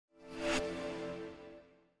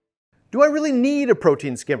Do I really need a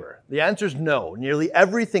protein skimmer? The answer is no. Nearly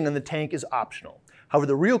everything in the tank is optional. However,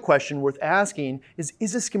 the real question worth asking is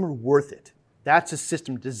a skimmer worth it? That's a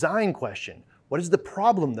system design question. What is the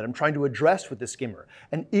problem that I'm trying to address with the skimmer?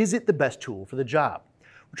 And is it the best tool for the job?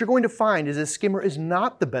 What you're going to find is a skimmer is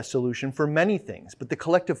not the best solution for many things, but the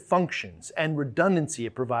collective functions and redundancy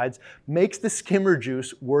it provides makes the skimmer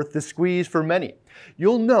juice worth the squeeze for many.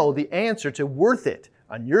 You'll know the answer to worth it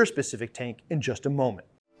on your specific tank in just a moment.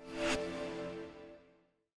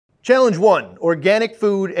 Challenge 1, organic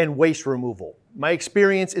food and waste removal. My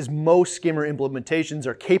experience is most skimmer implementations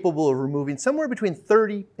are capable of removing somewhere between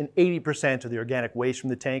 30 and 80% of the organic waste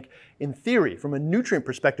from the tank. In theory, from a nutrient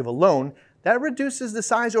perspective alone, that reduces the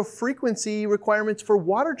size or frequency requirements for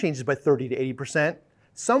water changes by 30 to 80%.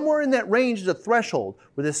 Somewhere in that range is a threshold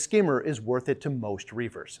where the skimmer is worth it to most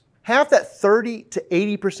reefers. Half that 30 to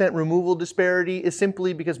 80% removal disparity is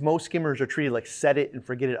simply because most skimmers are treated like set it and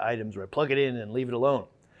forget it items where I plug it in and leave it alone.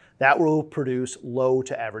 That will produce low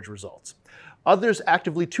to average results. Others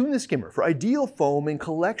actively tune the skimmer for ideal foam and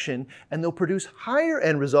collection, and they'll produce higher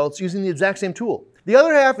end results using the exact same tool. The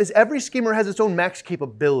other half is every skimmer has its own max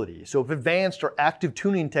capability, so if advanced or active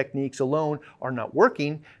tuning techniques alone are not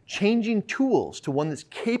working, changing tools to one that's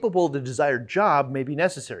capable of the desired job may be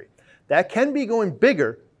necessary. That can be going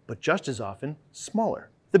bigger, but just as often,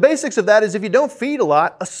 smaller. The basics of that is if you don't feed a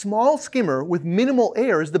lot, a small skimmer with minimal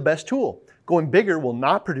air is the best tool. Going bigger will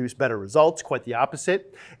not produce better results, quite the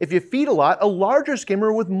opposite. If you feed a lot, a larger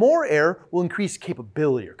skimmer with more air will increase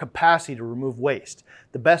capability or capacity to remove waste.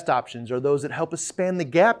 The best options are those that help us span the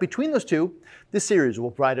gap between those two. This series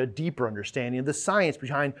will provide a deeper understanding of the science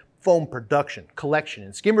behind foam production, collection,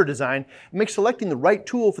 and skimmer design, and make selecting the right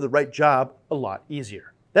tool for the right job a lot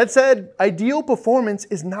easier. That said, ideal performance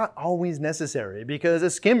is not always necessary because a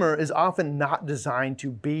skimmer is often not designed to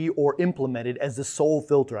be or implemented as the sole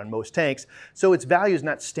filter on most tanks, so its value is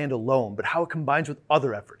not standalone, but how it combines with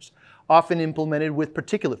other efforts, often implemented with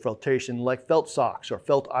particulate filtration like felt socks or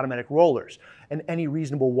felt automatic rollers, and any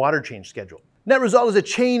reasonable water change schedule. Net result is a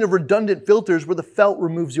chain of redundant filters where the felt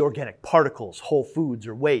removes the organic particles, whole foods,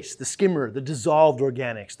 or waste. The skimmer, the dissolved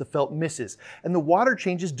organics, the felt misses, and the water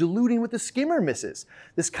changes diluting what the skimmer misses.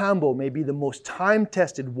 This combo may be the most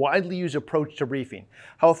time-tested, widely used approach to reefing.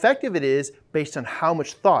 How effective it is based on how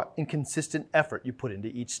much thought and consistent effort you put into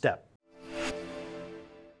each step.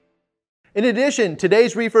 In addition,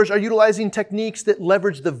 today's reefers are utilizing techniques that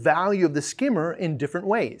leverage the value of the skimmer in different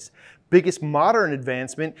ways. Biggest modern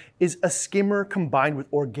advancement is a skimmer combined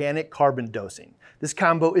with organic carbon dosing. This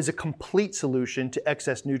combo is a complete solution to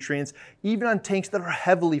excess nutrients, even on tanks that are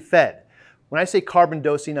heavily fed. When I say carbon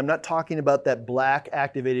dosing, I'm not talking about that black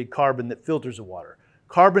activated carbon that filters the water.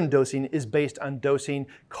 Carbon dosing is based on dosing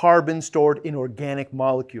carbon stored in organic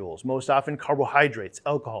molecules, most often carbohydrates,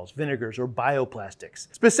 alcohols, vinegars, or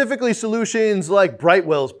bioplastics. Specifically solutions like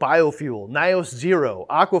Brightwell's biofuel, Nios Zero,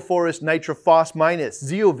 Aquaforest Nitrophos Minus,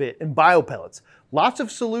 Zeovit, and biopellets. Lots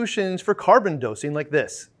of solutions for carbon dosing like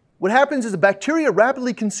this. What happens is the bacteria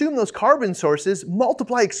rapidly consume those carbon sources,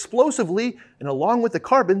 multiply explosively, and along with the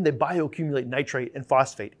carbon, they bioaccumulate nitrate and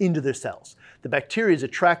phosphate into their cells. The bacteria is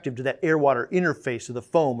attractive to that air-water interface of the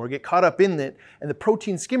foam or get caught up in it, and the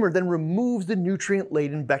protein skimmer then removes the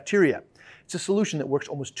nutrient-laden bacteria. It's a solution that works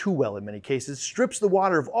almost too well in many cases, strips the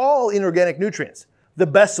water of all inorganic nutrients. The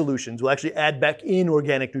best solutions will actually add back in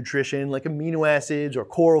organic nutrition like amino acids or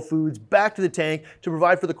coral foods back to the tank to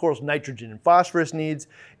provide for the coral's nitrogen and phosphorus needs.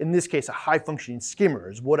 In this case, a high-functioning skimmer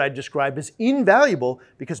is what I describe as invaluable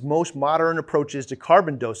because most modern approaches to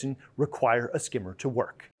carbon dosing require a skimmer to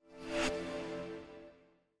work.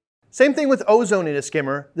 Same thing with ozone in a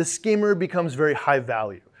skimmer. The skimmer becomes very high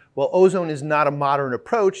value. While ozone is not a modern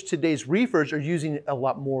approach, today's reefers are using it a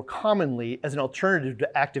lot more commonly as an alternative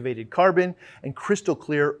to activated carbon and crystal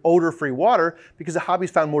clear, odor-free water because the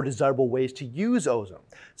hobby's found more desirable ways to use ozone,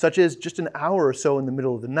 such as just an hour or so in the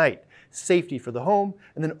middle of the night, safety for the home,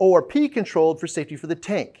 and then ORP controlled for safety for the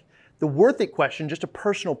tank. The worth it question, just a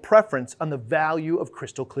personal preference on the value of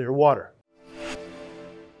crystal clear water.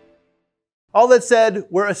 All that said,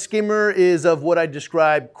 where a skimmer is of what I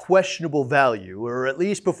describe questionable value, or at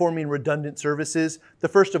least performing redundant services, the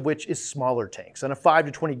first of which is smaller tanks. On a 5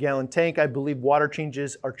 to 20 gallon tank, I believe water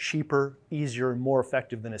changes are cheaper, easier, and more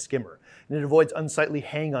effective than a skimmer, and it avoids unsightly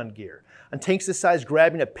hang-on gear. On tanks this size,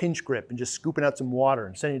 grabbing a pinch grip and just scooping out some water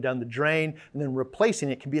and sending it down the drain and then replacing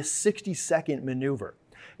it can be a 60-second maneuver.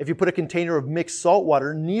 If you put a container of mixed salt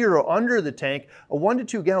water near or under the tank, a 1 to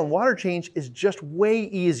 2 gallon water change is just way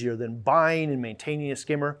easier than buying and maintaining a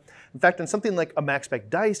skimmer. In fact, on something like a max spec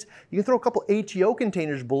dice, you can throw a couple ATO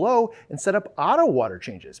containers below and set up auto water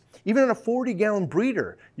changes. Even on a 40-gallon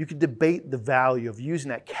breeder, you could debate the value of using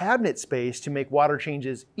that cabinet space to make water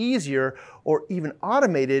changes easier or even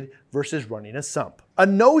automated versus running a sump. A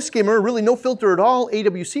no skimmer, really no filter at all,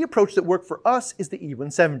 AWC approach that worked for us is the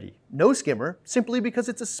E170. No skimmer, simply because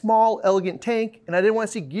it's a small, elegant tank and I didn't want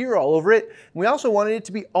to see gear all over it. And we also wanted it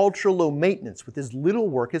to be ultra low maintenance with as little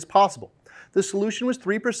work as possible. The solution was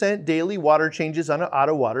 3% daily water changes on an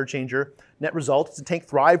auto water changer. Net result is the tank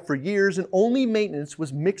thrived for years and only maintenance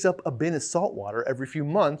was mix up a bin of salt water every few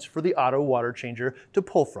months for the auto water changer to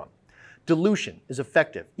pull from. Dilution is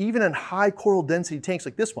effective, even on high coral density tanks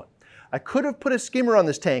like this one. I could have put a skimmer on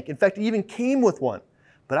this tank. In fact, it even came with one,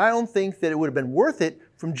 but I don't think that it would have been worth it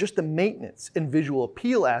from just the maintenance and visual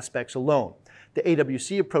appeal aspects alone. The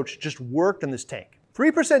AWC approach just worked on this tank.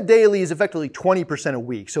 3% daily is effectively 20% a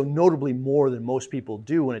week, so notably more than most people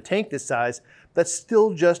do in a tank this size. That's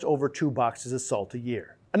still just over 2 boxes of salt a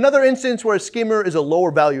year. Another instance where a skimmer is a lower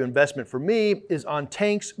value investment for me is on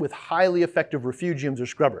tanks with highly effective refugiums or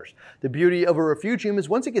scrubbers. The beauty of a refugium is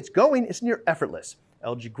once it gets going, it's near effortless.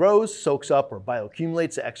 Algae grows, soaks up or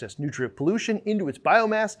bioaccumulates the excess nutrient pollution into its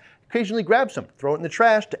biomass, occasionally grabs some, throw it in the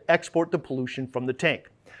trash to export the pollution from the tank.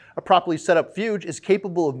 A properly set up fuge is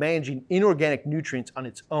capable of managing inorganic nutrients on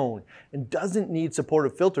its own and doesn't need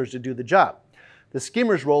supportive filters to do the job. The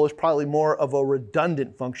skimmer's role is probably more of a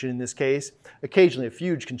redundant function in this case. Occasionally a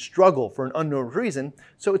fuge can struggle for an unknown reason,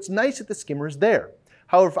 so it's nice that the skimmer is there.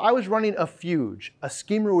 However, if I was running a fuge, a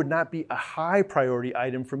skimmer would not be a high priority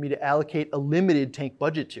item for me to allocate a limited tank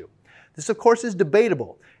budget to. This of course is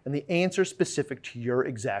debatable, and the answer is specific to your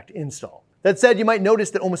exact install. That said, you might notice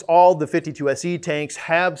that almost all the 52SE tanks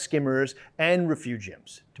have skimmers and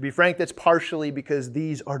refugiums. To be frank, that's partially because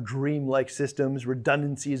these are dreamlike systems.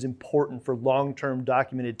 Redundancy is important for long-term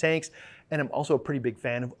documented tanks, and I'm also a pretty big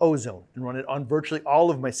fan of ozone and run it on virtually all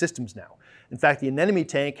of my systems now. In fact, the Anemone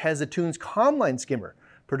tank has the Tunes Calmline skimmer,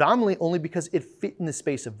 predominantly only because it fit in the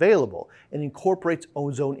space available and incorporates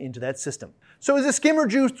ozone into that system. So is the skimmer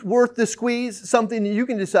juice worth the squeeze? Something that you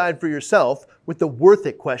can decide for yourself with the worth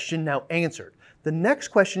it question now answered. The next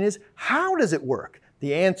question is, how does it work?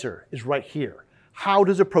 The answer is right here. How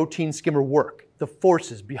does a protein skimmer work? The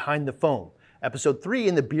forces behind the foam. Episode 3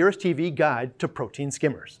 in the BRStv guide to protein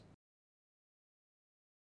skimmers.